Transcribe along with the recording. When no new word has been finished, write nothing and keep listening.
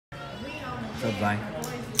What's up,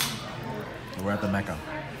 Zai? We're at the Mecca.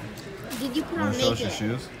 Did you put Want on to show us your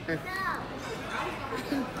makeup? shoes?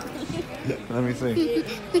 Let me see.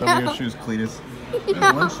 Show me your shoes, Cletus.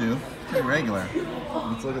 There's one shoe. Pretty regular.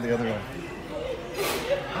 Let's look at the other one.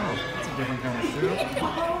 Oh, that's a different kind of shoe.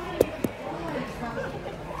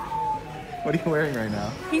 What are you wearing right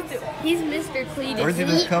now? He's Mr. Cletus. Where did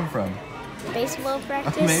this come from? Baseball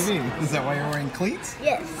practice? Maybe. Is that why you're wearing cleats?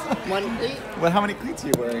 Yes. One cleat? Well, how many cleats are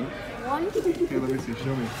you wearing? One? Here, let me see.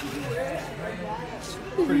 Show me.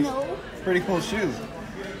 No. Pretty cool shoes.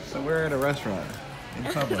 So we're at a restaurant in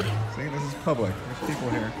public. See, this is public. There's people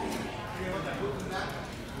here.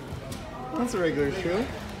 That's a regular shoe.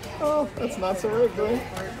 Oh, that's not so regular.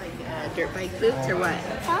 Dirt bike boots or what?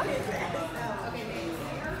 Huh?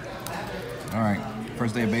 All right,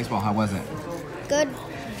 first day of baseball. How was it? Good.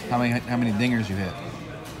 How many dingers you hit?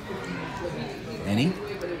 Any?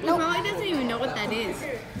 Nope. He probably doesn't even know what that is.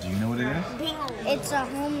 Do you know what it is? It's a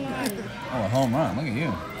home run. Oh, a home run. Look at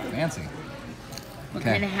you. Fancy. What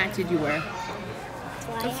kind Okay. of hat did you wear?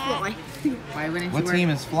 Fly A hat. fly. Why wouldn't What you team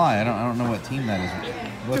wear? is Fly? I don't know what team that is.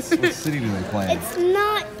 What city do they play in? It's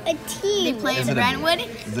not a team. They play Is in it Brentwood.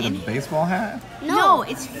 Is it a baseball hat? No,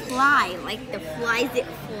 it's fly. Like the flies that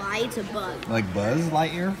fly. It's a bug. Like Buzz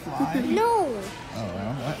Lightyear Fly? No. Oh,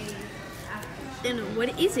 well, what? Then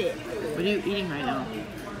what is it? What are you eating right now?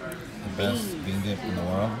 The best bean dip in the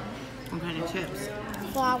world? What kind of chips?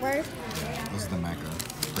 Flower. This is the Mecca.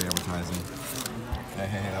 Free advertising.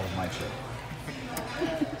 Hey, that was my chip.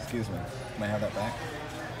 Excuse me. Can I have that back?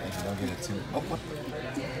 Thank you. Don't get it too. Oh, what?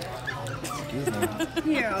 Excuse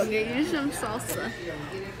me. Here, I'll get you some salsa.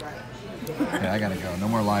 Okay, I gotta go. No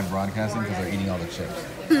more live broadcasting because they're eating all the chips.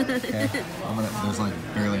 Okay? There's like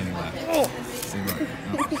barely any left. See, look.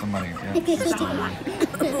 Oh, somebody. Yeah, she's still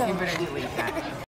You better delete that.